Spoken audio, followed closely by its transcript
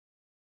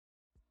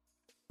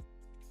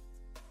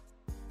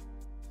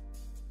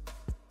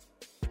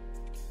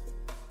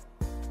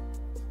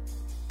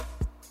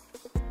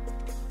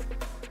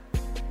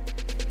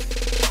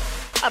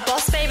A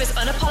boss babe is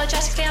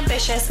unapologetically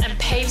ambitious and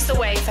paves the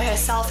way for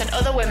herself and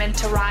other women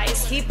to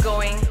rise. Keep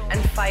going and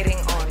fighting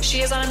on. She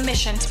is on a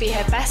mission to be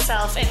her best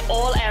self in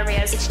all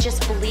areas. It's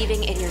just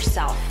believing in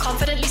yourself.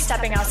 Confidently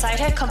stepping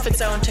outside her comfort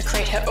zone to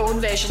create her own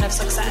version of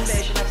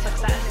success.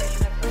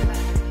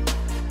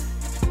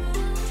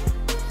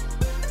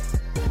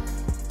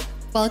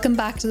 Welcome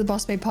back to the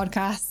Boss Babe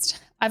podcast.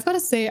 I've got to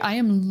say, I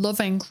am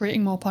loving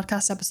creating more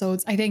podcast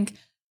episodes. I think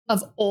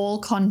of all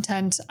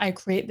content I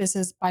create, this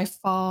is by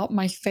far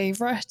my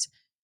favorite.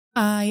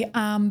 I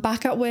am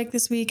back at work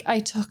this week. I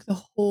took the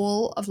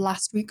whole of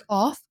last week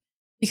off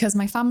because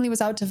my family was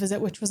out to visit,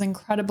 which was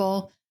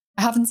incredible.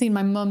 I haven't seen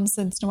my mum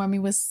since Noemi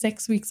was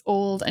 6 weeks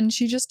old and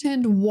she just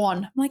turned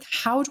 1. I'm like,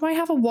 how do I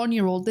have a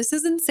 1-year-old? This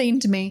is insane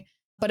to me,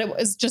 but it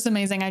was just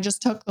amazing. I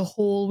just took the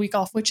whole week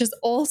off, which is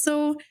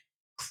also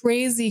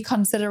crazy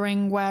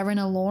considering we're in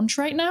a launch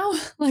right now.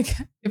 Like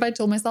if I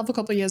told myself a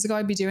couple of years ago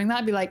I'd be doing that,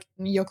 I'd be like,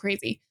 you're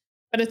crazy.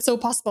 But it's so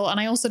possible. And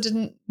I also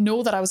didn't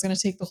know that I was going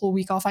to take the whole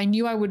week off. I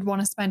knew I would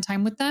want to spend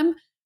time with them.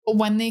 But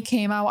when they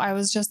came out, I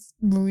was just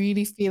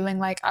really feeling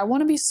like I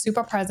want to be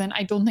super present.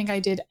 I don't think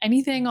I did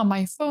anything on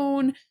my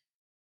phone.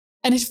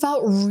 And it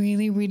felt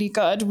really, really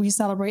good. We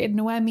celebrated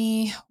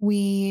Noemi.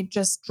 We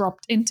just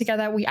dropped in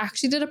together. We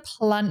actually did a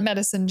plant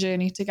medicine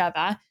journey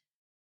together.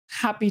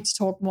 Happy to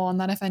talk more on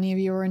that if any of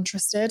you are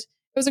interested.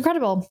 It was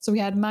incredible. So we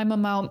had my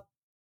mum out,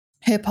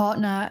 her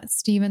partner,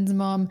 Steven's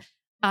mum,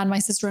 and my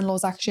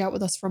sister-in-law's actually out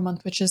with us for a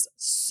month, which is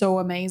so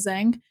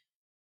amazing.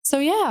 So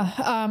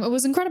yeah, it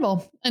was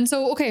incredible. And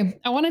so, okay,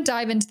 I want to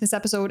dive into this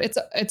episode.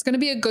 It's going to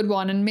be a good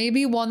one and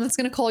maybe one that's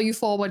going to call you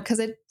forward because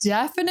it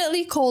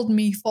definitely called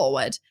me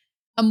forward.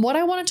 And what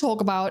I want to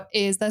talk about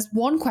is there's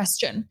one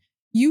question.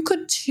 You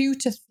could 2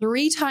 to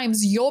 3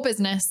 times your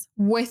business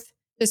with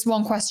this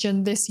one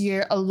question this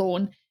year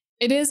alone.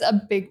 It is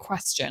a big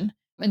question.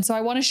 And so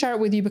I want to share it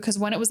with you because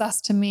when it was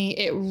asked to me,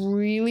 it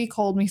really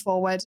called me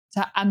forward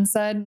to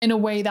answer in a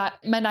way that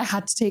meant I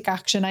had to take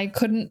action. I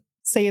couldn't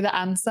say the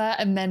answer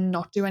and then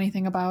not do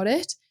anything about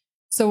it.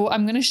 So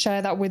I'm going to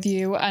share that with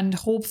you and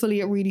hopefully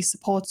it really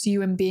supports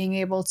you in being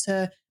able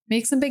to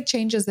make some big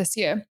changes this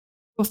year.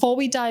 Before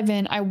we dive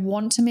in, I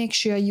want to make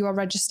sure you are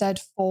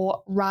registered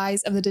for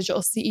Rise of the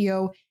Digital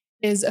CEO.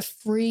 It is a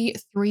free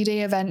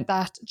 3-day event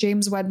that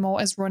James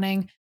Wedmore is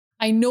running.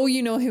 I know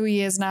you know who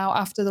he is now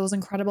after those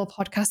incredible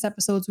podcast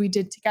episodes we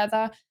did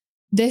together.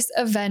 This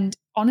event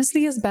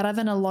honestly is better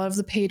than a lot of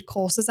the paid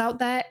courses out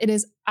there. It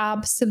is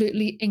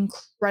absolutely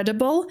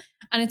incredible.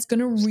 And it's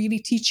going to really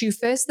teach you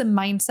first the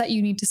mindset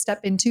you need to step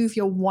into if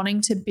you're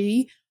wanting to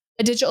be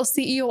a digital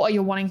CEO or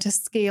you're wanting to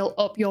scale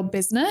up your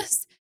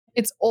business.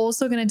 It's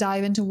also going to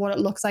dive into what it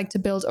looks like to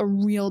build a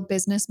real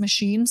business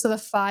machine. So the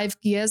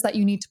 5 gears that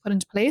you need to put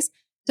into place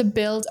to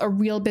build a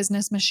real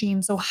business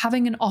machine. So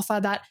having an offer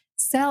that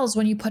sells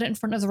when you put it in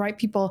front of the right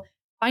people,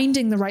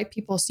 finding the right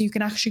people so you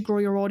can actually grow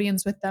your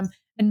audience with them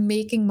and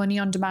making money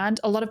on demand.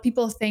 A lot of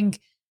people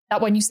think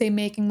that when you say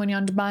making money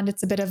on demand,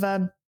 it's a bit of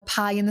a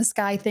pie in the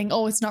sky thing.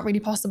 Oh, it's not really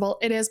possible.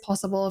 It is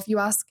possible. If you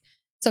ask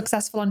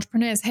successful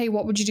entrepreneurs, hey,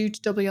 what would you do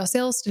to double your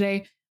sales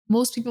today?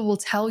 Most people will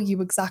tell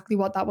you exactly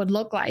what that would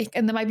look like.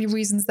 And there might be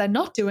reasons they're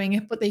not doing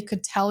it, but they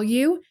could tell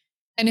you.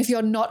 And if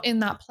you're not in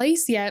that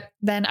place yet,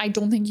 then I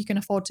don't think you can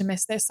afford to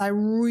miss this. I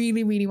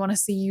really, really want to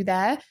see you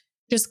there.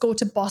 Just go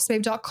to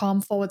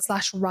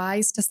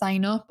bossbabe.com/rise to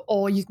sign up,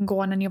 or you can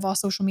go on any of our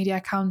social media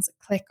accounts,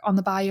 click on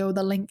the bio.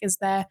 The link is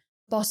there,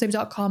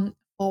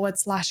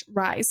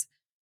 bossbabe.com/rise.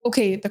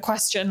 Okay, the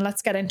question,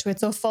 let's get into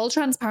it. So full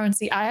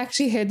transparency, I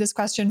actually heard this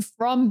question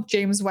from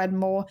James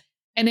Wedmore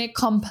and it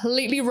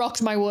completely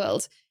rocked my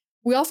world.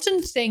 We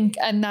often think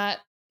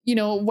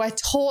we're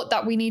taught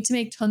that we need to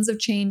make tons of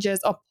changes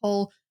or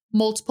pull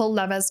multiple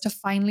levers to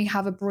finally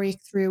have a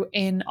breakthrough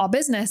in our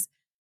business.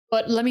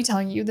 But let me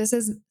tell you, this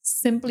is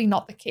simply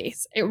not the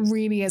case. It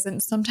really isn't.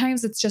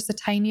 Sometimes it's just the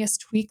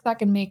tiniest tweak that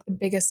can make the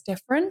biggest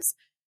difference.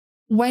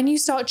 When you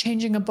start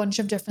changing a bunch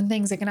of different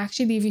things, it can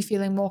actually leave you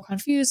feeling more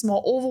confused,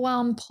 more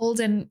overwhelmed, pulled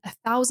in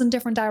 1,000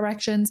 different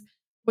directions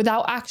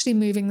without actually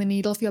moving the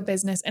needle for your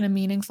business in a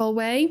meaningful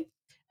way.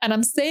 And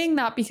I'm saying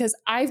that because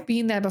I've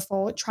been there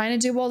before, trying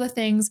to do all the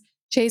things,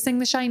 chasing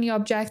the shiny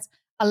objects,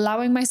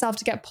 allowing myself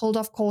to get pulled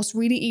off course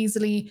really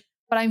easily.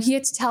 But I'm here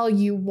to tell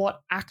you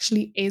what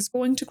actually is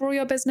going to grow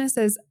your business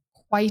is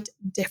quite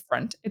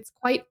different. It's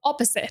quite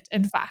opposite,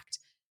 in fact.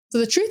 So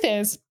the truth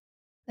is,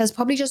 there's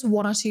probably just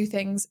 1 or 2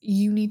 things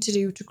you need to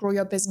do to grow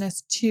your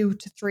business 2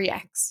 to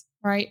 3x,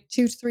 right?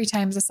 2 to 3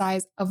 times the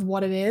size of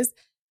what it is.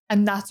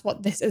 And that's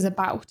what this is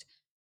about.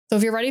 So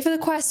if you're ready for the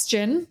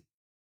question,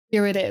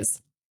 here it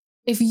is.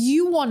 If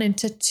you wanted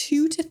to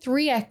 2 to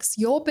 3x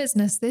your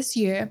business this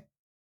year,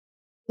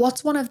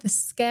 what's one of the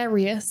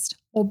scariest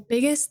or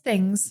biggest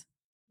things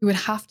you would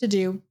have to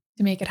do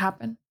to make it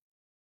happen?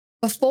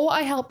 Before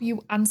I help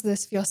you answer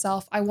this for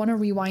yourself, I want to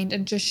rewind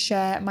and just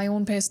share my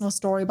own personal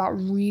story about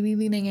really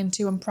leaning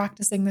into and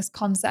practicing this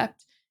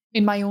concept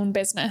in my own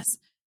business.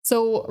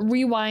 So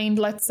rewind,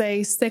 let's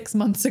say 6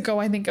 months ago,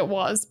 I think it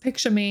was.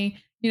 Picture me,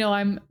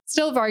 I'm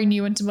still very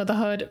new into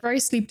motherhood,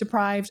 very sleep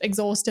deprived,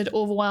 exhausted,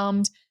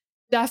 overwhelmed.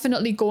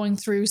 definitely going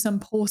through some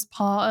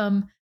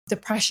postpartum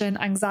depression,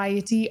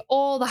 anxiety,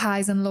 all the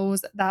highs and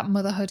lows that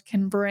motherhood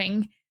can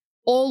bring,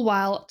 all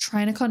while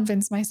trying to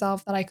convince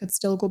myself that I could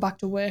still go back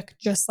to work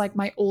just like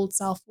my old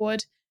self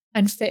would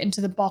and fit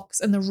into the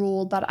box and the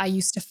role that I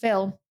used to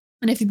fill.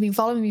 And if you've been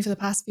following me for the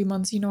past few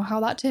months, you know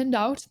how that turned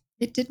out.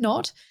 It did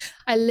not.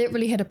 I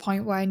literally hit a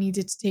point where I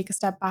needed to take a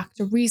step back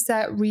to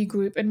reset,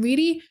 regroup, and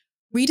really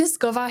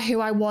rediscover who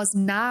I was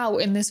now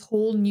in this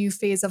whole new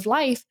phase of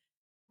life.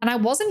 And I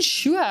wasn't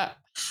sure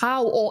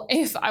how or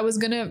if I was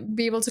going to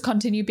be able to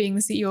continue being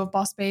the CEO of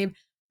Boss Babe,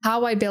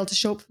 how I'd be able to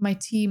show up for my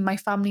team, my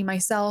family,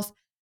 myself.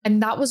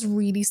 And that was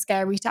really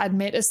scary to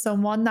admit as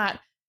someone that,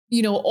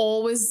 you know,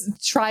 always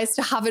tries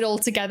to have it all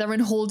together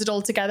and hold it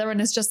all together.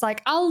 And it's just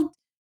like, I'll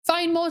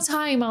find more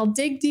time, I'll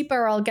dig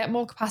deeper, I'll get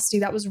more capacity.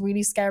 That was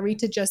really scary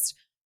to just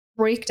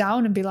break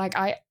down and be like,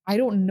 I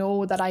don't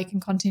know that I can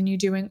continue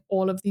doing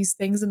all of these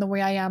things in the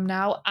way I am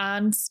now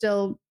and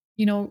still,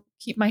 you know,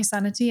 keep my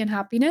sanity and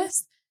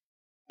happiness.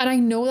 And I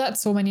know that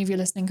so many of you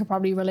listening could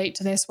probably relate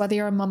to this, whether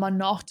you're a mum or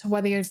not,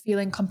 whether you're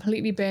feeling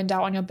completely burned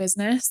out on your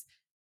business.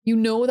 You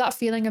know that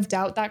feeling of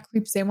doubt that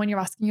creeps in when you're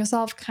asking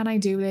yourself, can I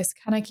do this?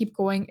 Can I keep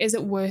going? Is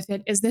it worth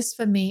it? Is this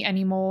for me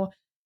anymore?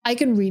 I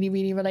can really,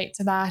 really relate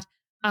to that.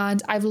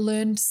 And I've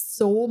learned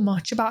so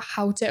much about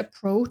how to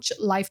approach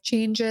life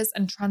changes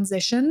and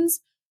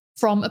transitions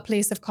from a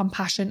place of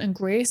compassion and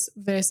grace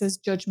versus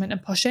judgment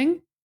and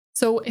pushing.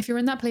 So if you're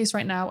in that place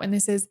right now and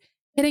this is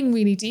hitting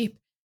really deep,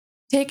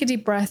 take a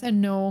deep breath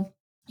and know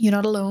you're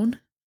not alone.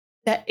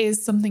 There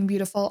is something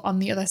beautiful on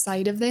the other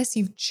side of this.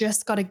 You've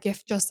just got to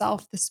gift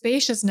yourself the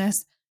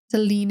spaciousness to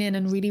lean in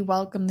and really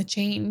welcome the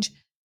change.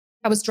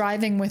 I was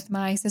driving with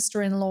my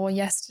sister-in-law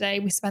yesterday.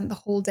 We spent the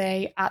whole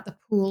day at the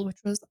pool, which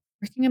was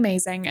freaking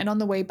amazing. And on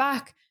the way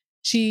back,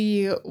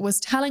 she was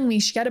telling me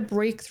she had a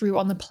breakthrough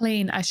on the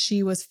plane as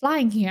she was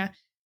flying here.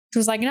 She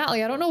was like,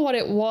 Natalie, I don't know what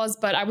it was,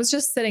 but I was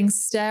just sitting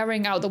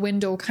staring out the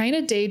window, kind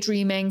of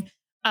daydreaming.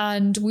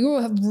 And we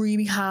were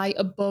really high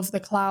above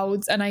the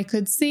clouds and I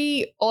could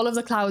see all of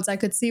the clouds. I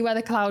could see where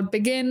the cloud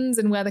begins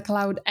and where the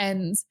cloud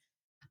ends.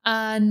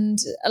 And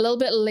a little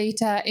bit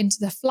later into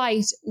the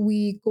flight,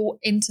 we go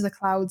into the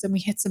clouds and we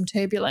hit some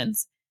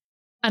turbulence.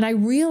 And I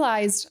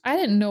realized I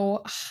didn't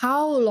know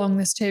how long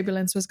this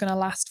turbulence was going to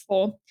last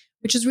for,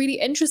 which is really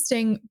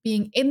interesting.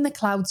 Being in the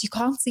clouds, you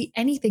can't see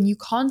anything. You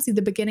can't see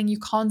the beginning. You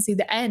can't see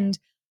the end.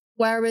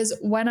 Whereas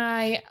when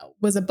I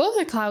was above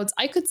the clouds,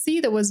 I could see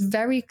there was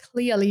very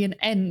clearly an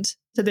end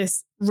to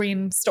this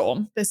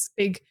rainstorm, this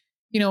big,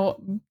 you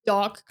know,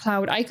 dark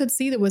cloud. I could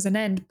see there was an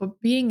end, but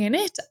being in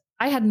it,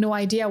 I had no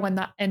idea when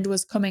that end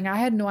was coming. I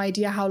had no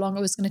idea how long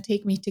it was going to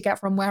take me to get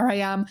from where I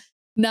am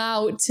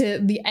now to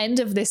the end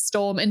of this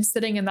storm, and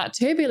sitting in that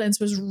turbulence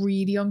was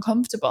really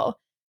uncomfortable.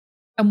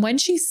 And when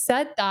she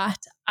said that,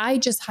 I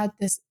just had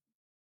this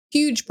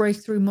huge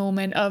breakthrough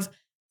moment of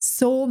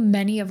so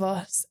many of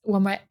us,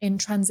 when we're in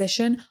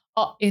transition,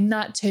 are in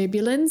that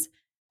turbulence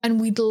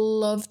and we'd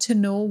love to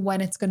know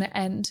when it's going to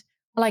end.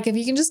 Like, if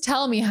you can just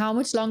tell me how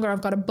much longer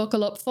I've got to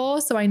buckle up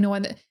for, so I know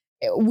when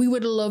we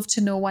would love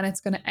to know when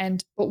it's going to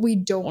end, but we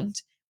don't.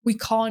 We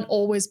can't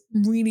always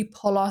really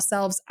pull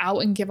ourselves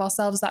out and give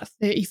ourselves that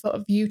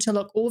 30-foot view to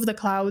look over the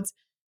clouds.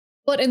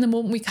 But in the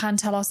moment, we can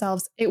tell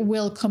ourselves it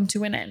will come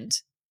to an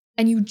end.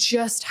 And you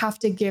just have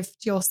to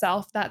gift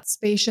yourself that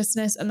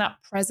spaciousness and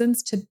that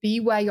presence to be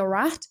where you're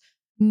at,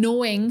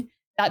 knowing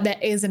that there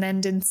is an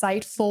end in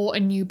sight for a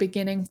new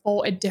beginning,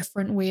 for a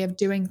different way of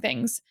doing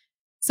things.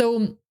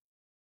 So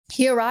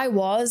here I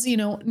was, you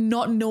know,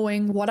 not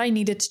knowing what I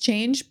needed to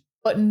change,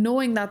 but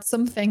knowing that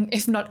something,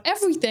 if not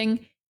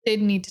everything,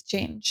 did need to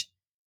change.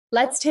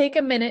 Let's take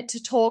a minute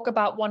to talk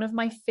about one of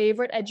my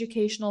favorite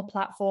educational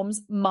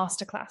platforms,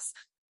 Masterclass.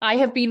 I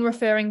have been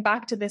referring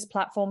back to this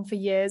platform for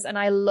years, and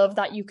I love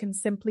that you can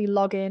simply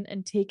log in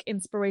and take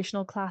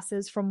inspirational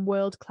classes from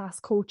world-class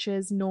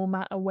coaches no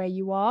matter where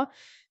you are.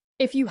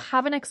 If you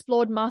haven't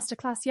explored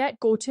Masterclass yet,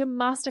 go to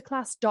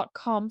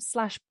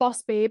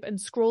masterclass.com/bossbabe and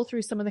scroll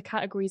through some of the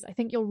categories. I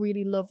think you'll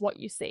really love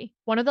what you see.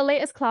 One of the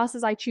latest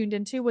classes I tuned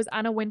into was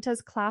Anna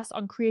Wintour's class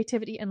on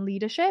creativity and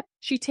leadership.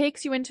 She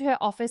takes you into her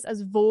office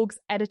as Vogue's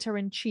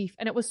editor-in-chief,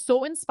 and it was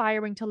so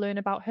inspiring to learn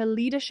about her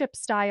leadership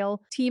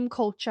style, team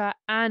culture,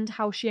 and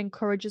how she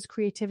encourages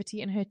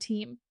creativity in her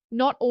team.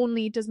 Not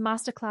only does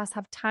Masterclass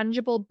have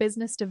tangible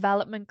business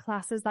development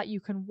classes that you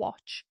can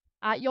watch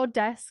at your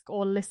desk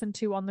or listen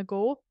to on the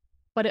go,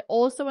 but it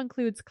also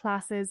includes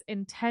classes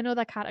in 10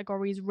 other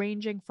categories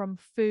ranging from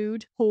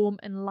food, home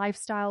and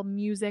lifestyle,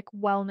 music,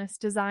 wellness,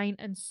 design,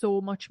 and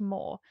so much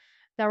more.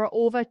 There are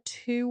over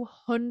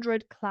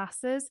 200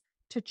 classes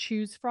to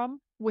choose from,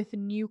 with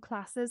new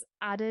classes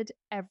added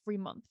every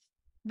month.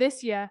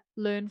 This year,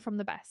 learn from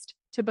the best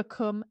to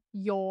become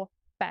your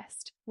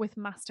best with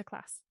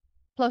Masterclass.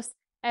 Plus,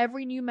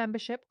 every new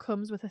membership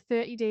comes with a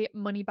 30-day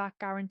money-back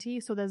guarantee,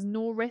 so there's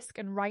no risk.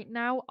 And right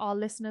now, our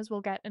listeners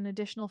will get an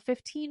additional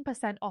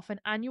 15% off an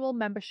annual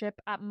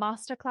membership at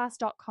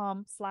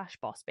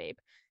masterclass.com/bossbabe.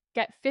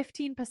 Get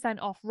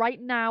 15% off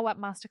right now at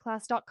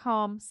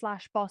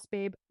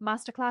masterclass.com/bossbabe,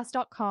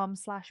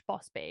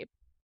 masterclass.com/bossbabe.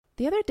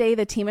 The other day,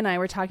 the team and I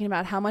were talking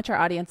about how much our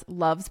audience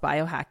loves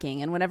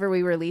biohacking. And whenever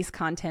we release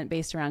content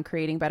based around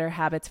creating better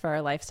habits for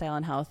our lifestyle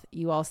and health,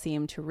 you all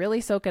seem to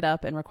really soak it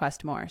up and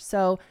request more.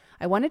 So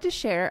I wanted to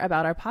share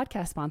about our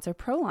podcast sponsor,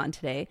 Prolon,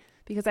 today,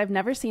 because I've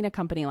never seen a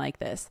company like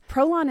this.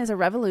 Prolon is a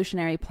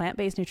revolutionary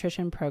plant-based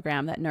nutrition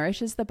program that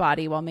nourishes the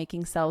body while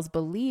making cells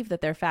believe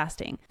that they're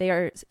fasting.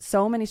 There are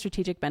so many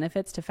strategic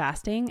benefits to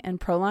fasting, and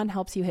Prolon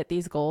helps you hit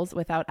these goals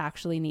without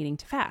actually needing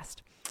to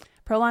fast.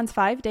 Prolon's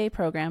 5-day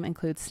program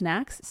includes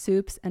snacks,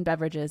 soups, and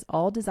beverages,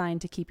 all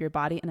designed to keep your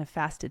body in a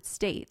fasted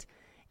state.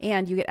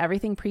 And you get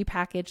everything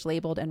prepackaged,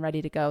 labeled, and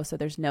ready to go, so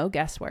there's no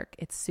guesswork.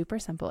 It's super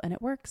simple and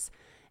it works.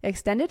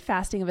 Extended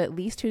fasting of at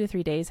least 2 to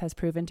 3 days has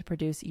proven to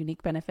produce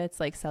unique benefits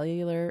like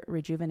cellular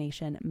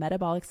rejuvenation,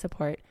 metabolic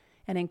support,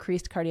 and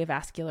increased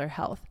cardiovascular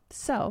health.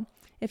 So,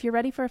 if you're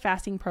ready for a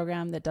fasting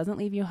program that doesn't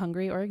leave you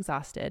hungry or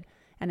exhausted,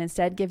 and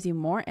instead gives you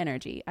more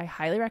energy, I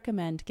highly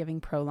recommend giving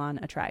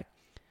Prolon a try.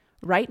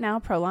 Right now,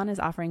 Prolon is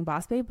offering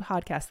Boss Babe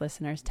podcast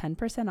listeners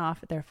 10%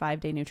 off their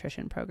 5-day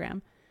nutrition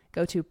program.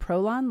 Go to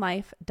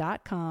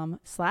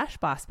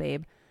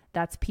prolonlife.com/bossbabe.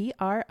 That's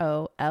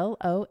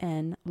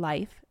PROLON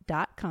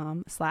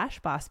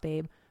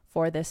life.com/bossbabe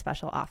for this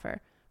special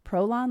offer.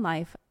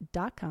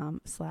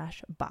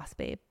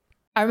 prolonlife.com/bossbabe.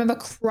 I remember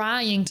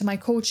crying to my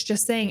coach,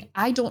 just saying,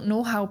 I don't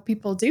know how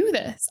people do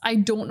this. I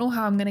don't know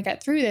how I'm going to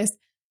get through this.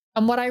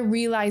 And what I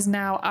realize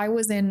now, I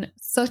was in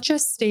such a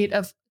state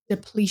of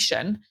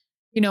depletion,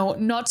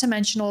 not to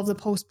mention all of the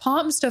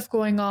postpartum stuff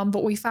going on,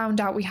 but we found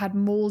out we had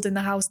mold in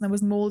the house and there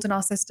was mold in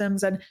our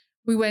systems and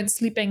we weren't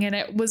sleeping. And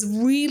it was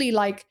really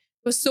like,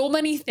 there were so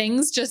many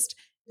things just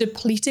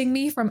depleting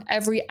me from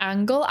every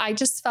angle. I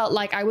just felt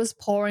like I was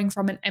pouring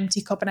from an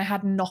empty cup and I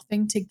had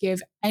nothing to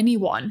give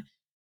anyone.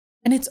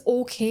 And it's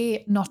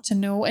okay not to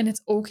know, and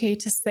it's okay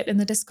to sit in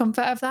the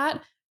discomfort of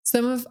that.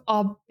 Some of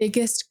our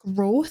biggest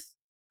growth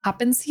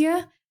happens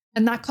here,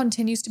 and that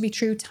continues to be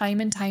true time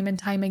and time and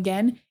time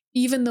again.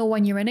 Even though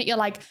when you're in it, you're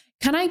like,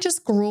 can I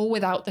just grow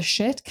without the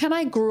shit? Can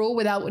I grow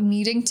without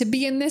needing to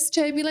be in this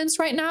turbulence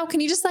right now? Can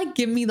you just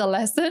give me the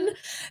lesson?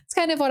 It's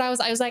kind of what I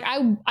was like,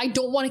 I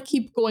don't want to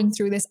keep going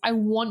through this. I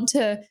want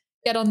to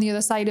get on the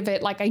other side of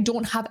it. I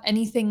don't have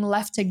anything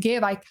left to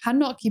give. I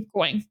cannot keep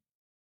going.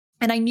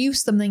 And I knew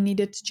something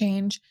needed to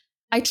change.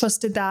 I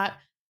trusted that.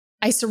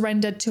 I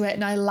surrendered to it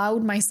and I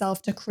allowed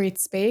myself to create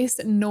space,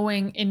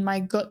 knowing in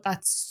my gut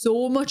that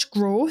so much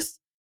growth,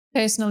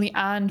 personally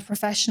and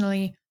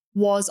professionally,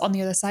 was on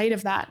the other side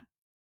of that.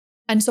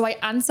 And so I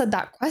answered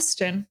that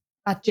question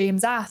that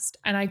James asked,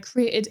 and I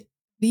created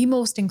the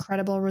most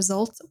incredible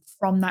results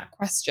from that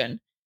question.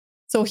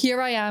 So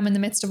here I am in the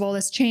midst of all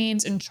this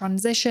change and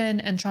transition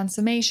and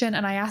transformation.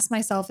 And I asked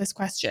myself this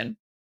question: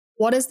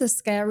 what is the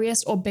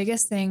scariest or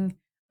biggest thing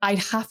I'd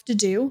have to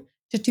do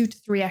to 2 to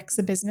 3x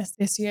the business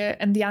this year?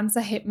 And the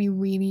answer hit me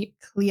really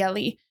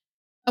clearly.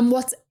 And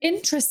what's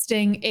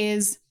interesting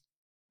is,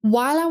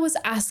 while I was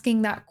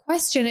asking that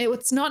question,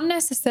 it's not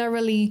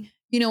necessarily,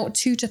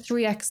 2 to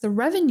 3x the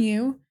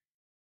revenue,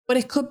 but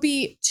it could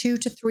be 2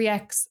 to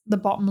 3x the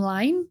bottom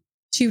line,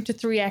 2 to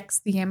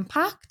 3x the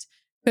impact.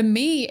 For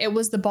me, it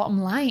was the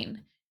bottom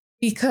line,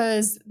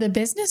 because the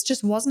business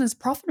just wasn't as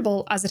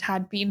profitable as it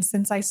had been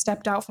since I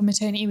stepped out for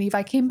maternity leave.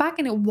 I came back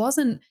and it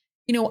wasn't,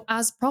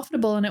 as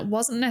profitable, and it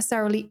wasn't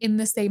necessarily in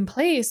the same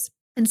place.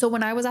 And so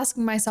when I was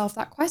asking myself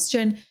that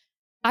question,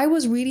 I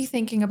was really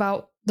thinking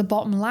about the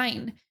bottom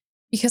line,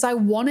 because I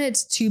wanted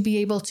to be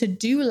able to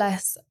do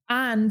less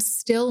and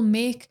still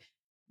make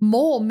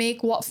more,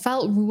 make what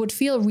would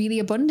feel really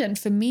abundant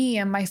for me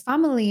and my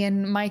family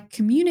and my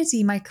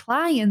community, my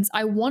clients.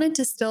 I wanted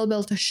to still be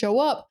able to show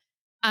up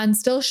and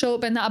still show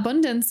up in that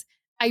abundance.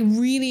 I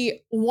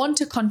really want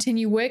to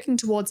continue working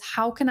towards,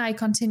 how can I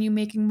continue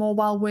making more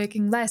while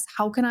working less?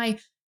 How can I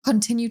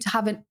continue to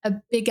have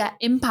a bigger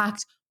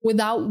impact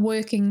without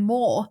working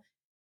more?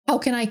 How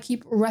can I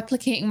keep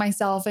replicating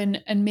myself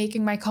and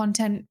making my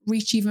content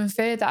reach even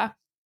further?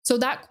 So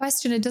that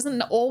question, it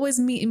doesn't always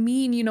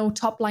mean,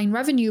 top line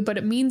revenue, but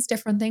it means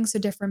different things to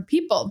different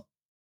people.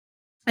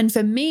 And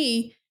for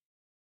me,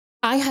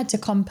 I had to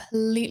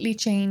completely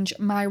change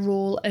my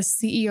role as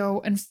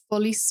CEO and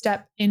fully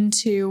step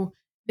into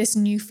this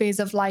new phase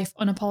of life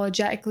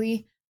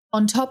unapologetically,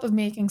 on top of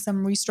making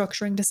some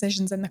restructuring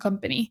decisions in the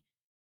company.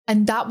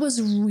 And that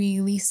was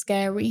really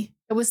scary.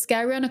 It was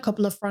scary on a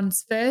couple of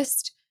fronts.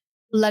 First,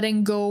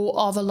 letting go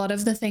of a lot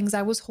of the things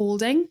I was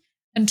holding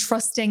and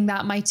trusting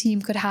that my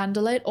team could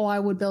handle it, or I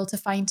would build a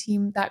fine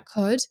team that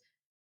could.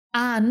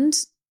 And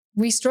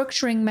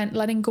restructuring meant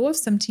letting go of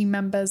some team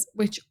members,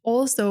 which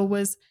also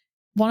was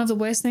one of the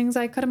worst things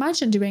I could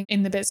imagine doing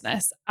in the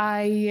business.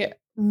 I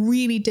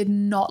really did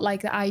not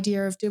like the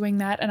idea of doing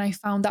that, and I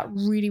found that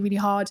really, really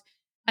hard.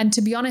 And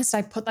to be honest,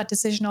 I put that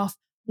decision off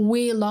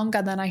way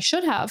longer than I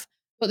should have.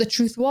 But the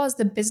truth was,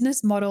 the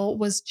business model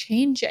was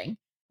changing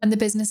and the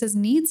business's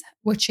needs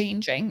were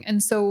changing.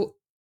 And so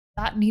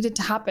that needed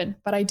to happen.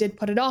 But I did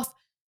put it off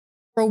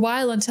for a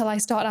while until I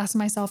started asking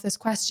myself this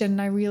question.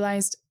 And I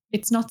realized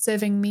it's not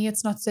serving me,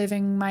 it's not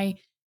serving my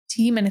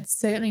team, and it's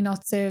certainly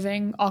not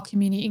serving our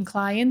community and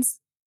clients.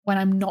 when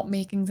I'm not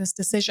making this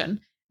decision.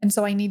 And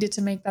so I needed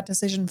to make that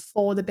decision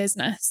for the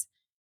business.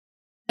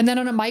 And then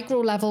on a micro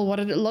level, what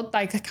did it look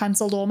like? I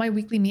canceled all my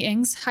weekly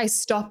meetings. I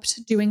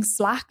stopped doing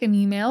Slack and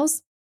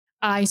emails.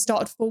 I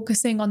started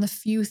focusing on the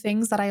few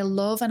things that I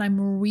love and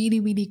I'm really,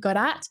 really good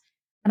at.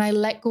 And I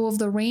let go of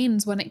the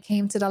reins when it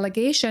came to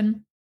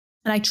delegation.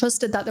 And I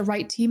trusted that the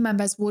right team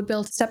members would be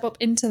able to step up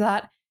into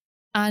that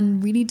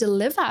and really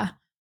deliver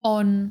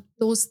on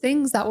those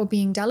things that were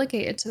being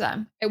delegated to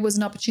them. It was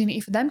an opportunity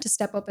for them to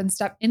step up and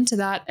step into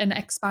that and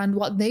expand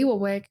what they were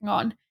working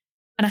on.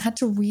 And I had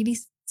to really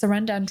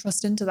surrender and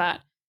trust into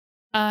that.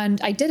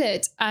 And I did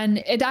it. And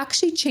it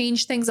actually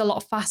changed things a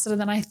lot faster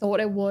than I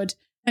thought it would.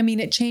 I mean,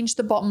 it changed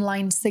the bottom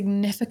line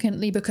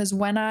significantly because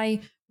when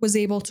I was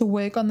able to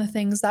work on the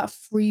things that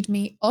freed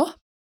me up,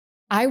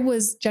 I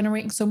was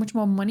generating so much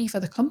more money for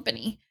the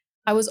company.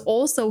 I was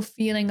also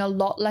feeling a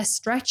lot less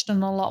stretched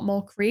and a lot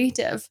more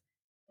creative.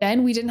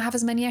 Then we didn't have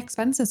as many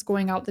expenses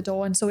going out the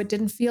door. And so it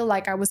didn't feel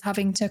like I was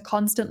having to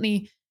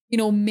constantly,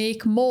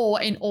 make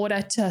more in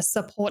order to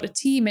support a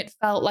team. It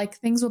felt like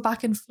things were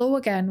back in flow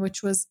again,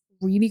 which was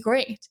really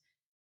great.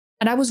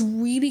 And I was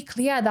really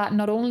clear that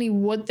not only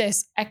would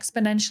this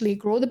exponentially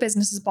grow the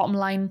business's bottom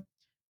line,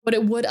 but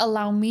it would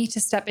allow me to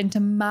step into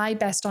my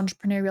best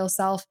entrepreneurial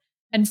self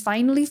and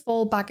finally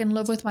fall back in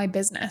love with my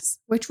business,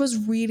 which was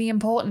really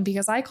important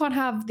because I can't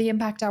have the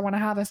impact I want to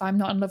have if I'm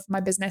not in love with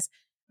my business.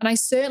 And I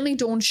certainly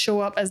don't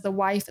show up as the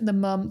wife, the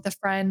mum, the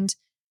friend,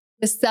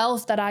 the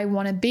self that I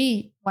want to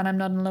be when I'm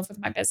not in love with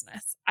my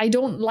business. I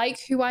don't like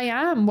who I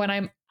am when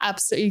I'm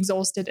absolutely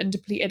exhausted and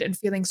depleted and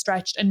feeling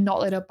stretched and not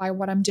lit up by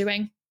what I'm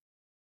doing.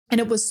 And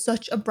it was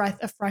such a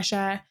breath of fresh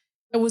air.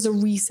 It was a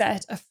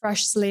reset, a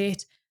fresh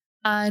slate.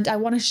 And I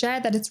want to share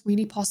that it's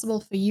really possible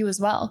for you as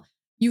well.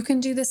 You can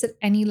do this at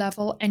any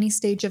level, any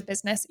stage of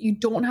business. You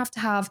don't have to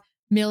have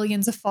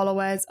millions of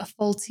followers, a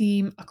full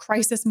team, a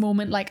crisis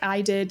moment like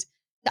I did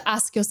to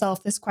ask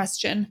yourself this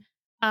question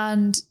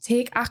and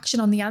take action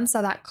on the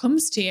answer that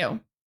comes to you.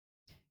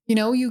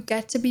 You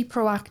get to be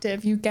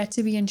proactive. You get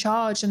to be in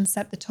charge and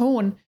set the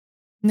tone.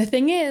 And the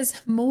thing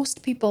is,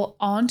 most people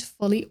aren't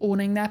fully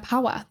owning their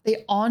power.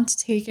 They aren't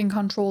taking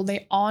control.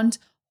 They aren't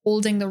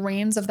holding the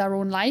reins of their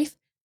own life.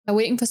 They're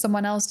waiting for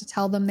someone else to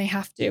tell them they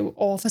have to,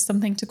 or for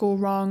something to go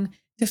wrong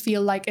to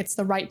feel like it's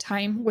the right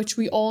time, which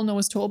we all know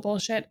is total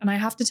bullshit. And I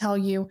have to tell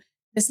you,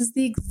 this is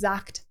the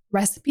exact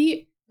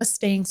recipe for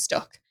staying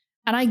stuck.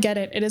 And I get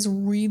it. It is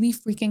really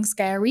freaking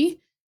scary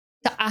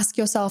to ask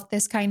yourself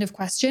this kind of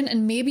question.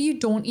 And maybe you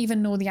don't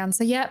even know the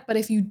answer yet, but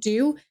if you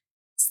do,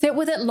 sit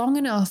with it long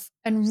enough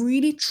and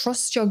really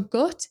trust your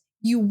gut,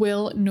 you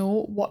will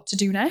know what to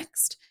do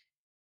next.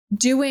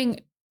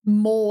 Doing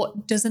more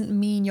doesn't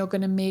mean you're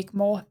going to make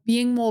more.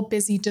 Being more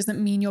busy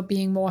doesn't mean you're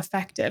being more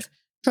effective.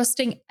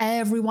 Trusting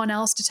everyone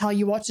else to tell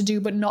you what to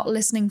do, but not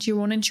listening to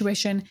your own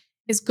intuition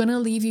is going to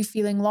leave you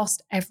feeling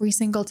lost every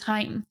single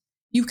time.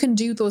 You can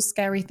do those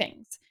scary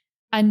things.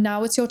 And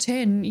now it's your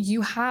turn.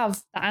 You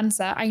have the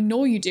answer. I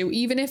know you do.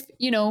 Even if,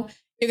 you're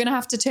going to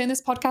have to turn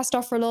this podcast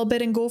off for a little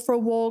bit and go for a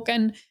walk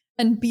and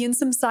be in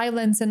some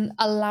silence and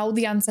allow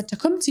the answer to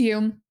come to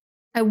you.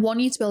 I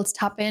want you to be able to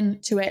tap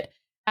into it.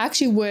 I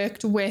actually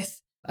worked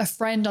with a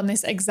friend on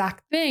this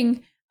exact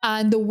thing.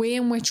 And the way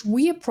in which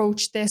we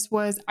approached this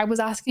was I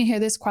was asking her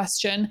this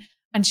question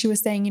and she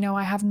was saying,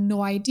 I have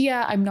no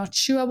idea. I'm not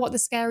sure what the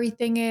scary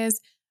thing is.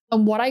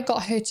 And what I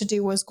got her to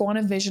do was go on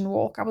a vision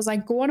walk. I was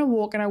like, go on a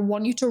walk and I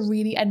want you to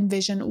really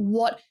envision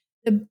what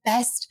the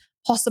best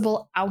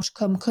possible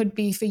outcome could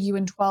be for you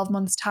in 12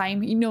 months'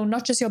 time.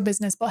 Not just your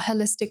business, but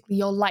holistically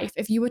your life.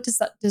 If you were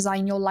to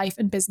design your life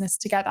and business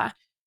together.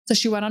 So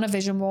she went on a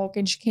vision walk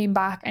and she came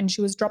back and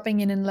she was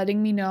dropping in and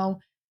letting me know.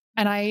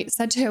 And I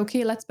said to her,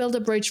 okay, let's build a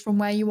bridge from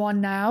where you are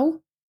now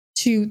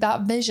to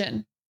that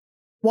vision.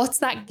 What's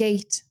that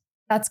gate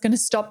that's going to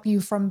stop you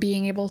from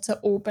being able to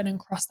open and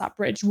cross that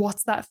bridge?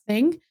 What's that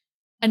thing?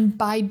 And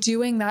by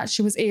doing that,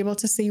 she was able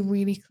to see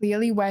really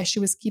clearly where she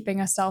was keeping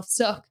herself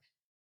stuck.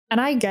 And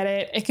I get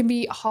it. It can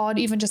be hard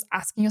even just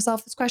asking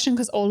yourself this question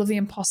because all of the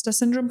imposter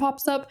syndrome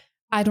pops up.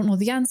 I don't know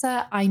the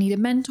answer. I need a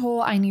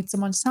mentor. I need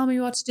someone to tell me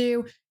what to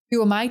do.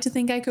 Who am I to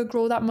think I could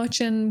grow that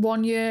much in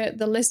 1 year?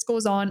 The list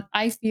goes on.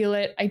 I feel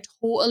it. I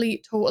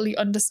totally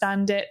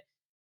understand it.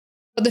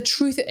 But the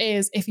truth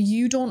is, if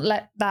you don't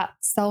let that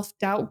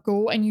self-doubt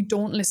go and you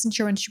don't listen to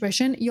your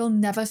intuition, you'll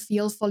never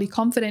feel fully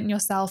confident in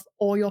yourself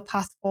or your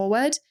path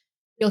forward.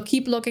 You'll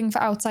keep looking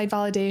for outside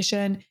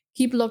validation,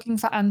 keep looking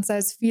for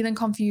answers, feeling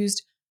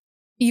confused,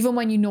 even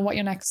when you know what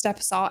your next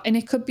steps are. And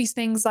it could be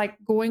things like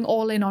going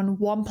all in on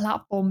one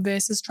platform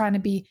versus trying to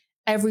be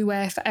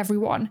everywhere for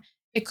everyone.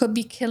 It could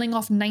be killing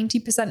off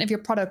 90% of your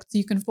product so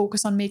you can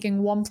focus on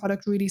making one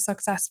product really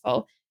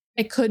successful.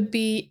 It could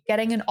be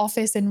getting an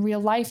office in real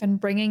life and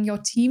bringing your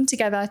team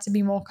together to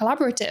be more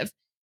collaborative.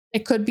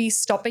 It could be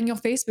stopping your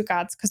Facebook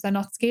ads because they're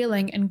not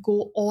scaling and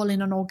go all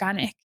in on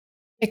organic.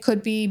 It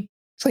could be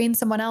train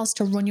someone else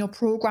to run your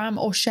program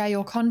or share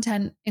your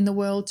content in the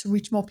world to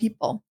reach more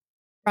people,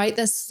 right?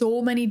 There's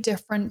so many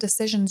different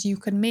decisions you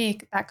can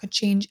make that could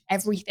change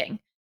everything.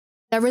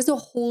 There is a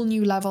whole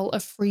new level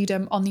of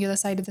freedom on the other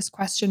side of this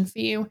question for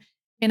you.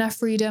 Inner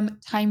freedom,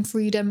 time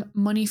freedom,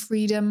 money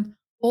freedom,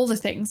 all the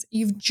things.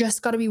 You've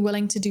just got to be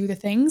willing to do the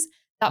things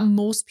that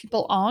most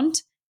people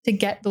aren't to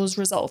get those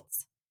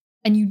results.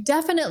 And you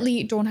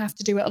definitely don't have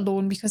to do it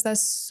alone because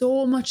there's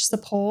so much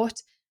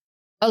support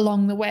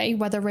along the way,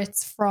 whether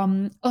it's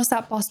from us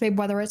at Boss Babe,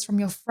 whether it's from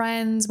your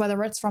friends,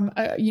 whether it's from,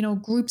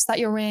 groups that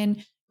you're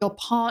in, your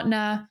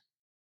partner.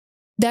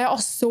 There are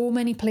so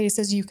many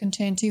places you can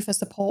turn to for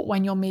support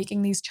when you're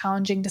making these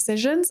challenging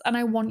decisions. And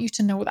I want you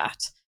to know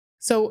that.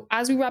 So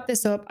as we wrap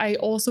this up, I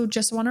also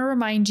just want to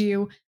remind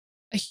you,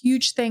 a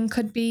huge thing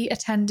could be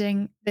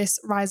attending this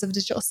Rise of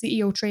Digital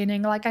CEO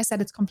training. Like I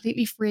said, it's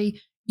completely free.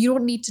 You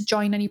don't need to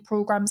join any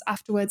programs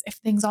afterwards if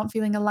things aren't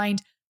feeling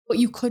aligned, but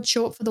you could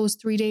show up for those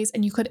 3 days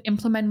and you could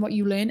implement what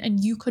you learn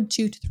and you could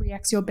 2 to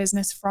 3x your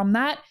business from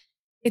that.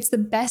 It's the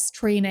best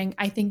training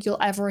I think you'll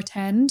ever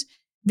attend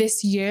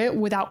this year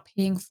without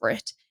paying for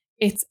it.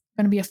 It's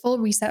going to be a full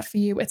reset for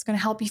you. It's going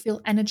to help you feel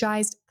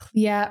energized,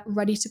 clear,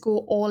 ready to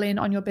go all in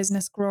on your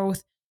business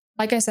growth.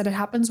 Like I said, it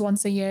happens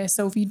once a year.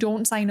 So if you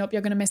don't sign up,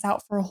 you're going to miss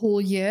out for a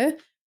whole year.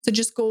 So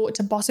just go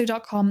to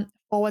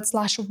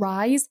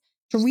bossbabe.com/rise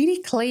to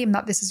really claim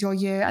that this is your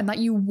year and that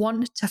you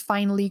want to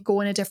finally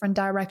go in a different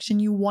direction.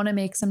 You want to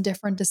make some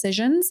different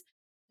decisions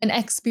and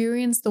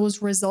experience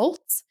those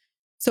results.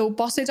 So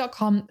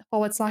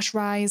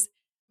bossbabe.com/rise.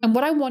 And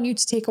what I want you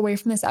to take away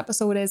from this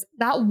episode is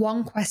that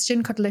one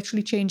question could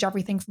literally change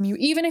everything from you.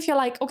 Even if you're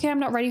like, okay, I'm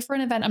not ready for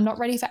an event, I'm not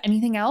ready for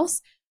anything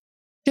else,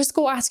 just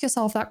go ask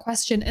yourself that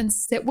question and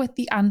sit with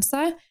the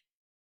answer.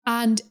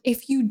 And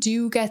if you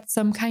do get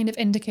some kind of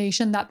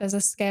indication that there's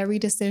a scary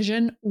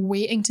decision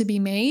waiting to be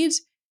made,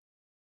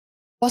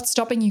 what's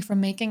stopping you from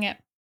making it?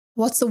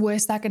 What's the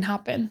worst that can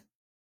happen?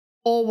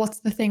 Or what's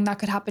the thing that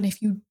could happen if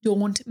you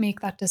don't make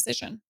that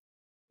decision?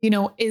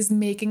 Is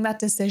making that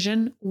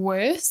decision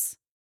worse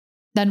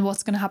than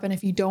what's going to happen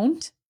if you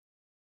don't?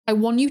 I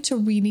want you to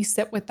really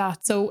sit with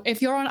that. So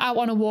if you're out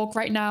on a walk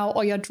right now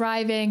or you're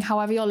driving,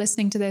 however you're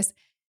listening to this,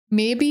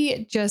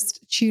 maybe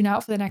just tune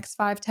out for the next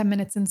 5-10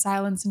 minutes in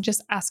silence and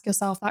just ask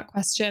yourself that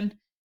question.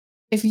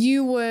 If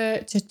you were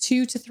to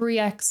 2 to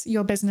 3x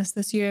your business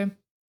this year,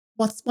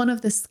 what's one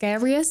of the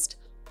scariest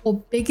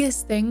or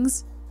biggest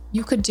things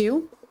you could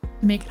do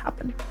to make it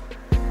happen?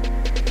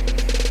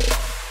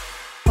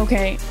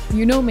 Okay,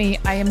 you know me,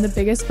 I am the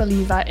biggest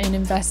believer in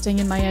investing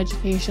in my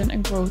education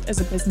and growth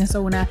as a business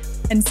owner.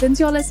 And since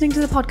you're listening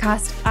to the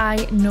podcast,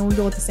 I know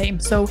you're the same.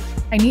 So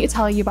I need to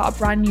tell you about a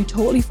brand new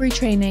totally free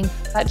training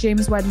that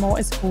James Wedmore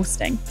is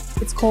hosting.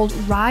 It's called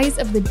Rise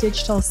of the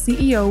Digital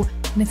CEO,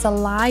 and it's a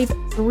live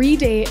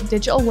 3-day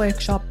digital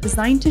workshop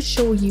designed to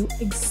show you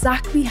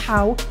exactly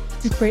how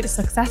to create a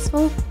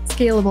successful,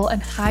 scalable,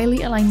 and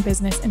highly aligned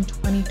business in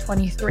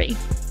 2023.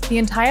 The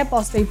entire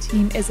Boss Babe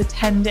team is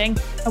attending,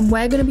 and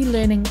we're going to be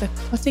learning the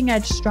cutting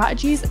edge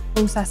strategies,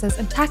 processes,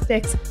 and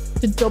tactics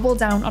to double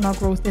down on our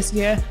growth this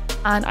year.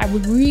 And I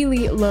would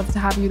really love to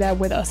have you there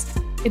with us.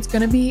 It's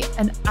going to be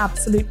an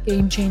absolute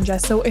game changer.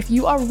 So if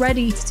you are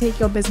ready to take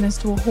your business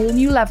to a whole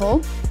new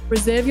level,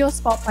 reserve your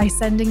spot by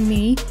sending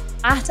me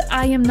at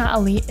I am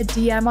Natalie a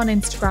DM on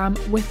Instagram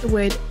with the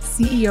word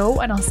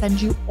CEO, and I'll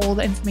send you all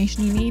the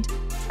information you need.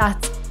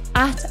 That's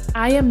at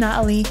I am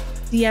Natalie.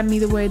 DM me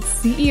the word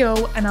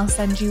CEO and I'll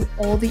send you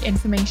all the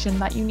information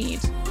that you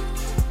need.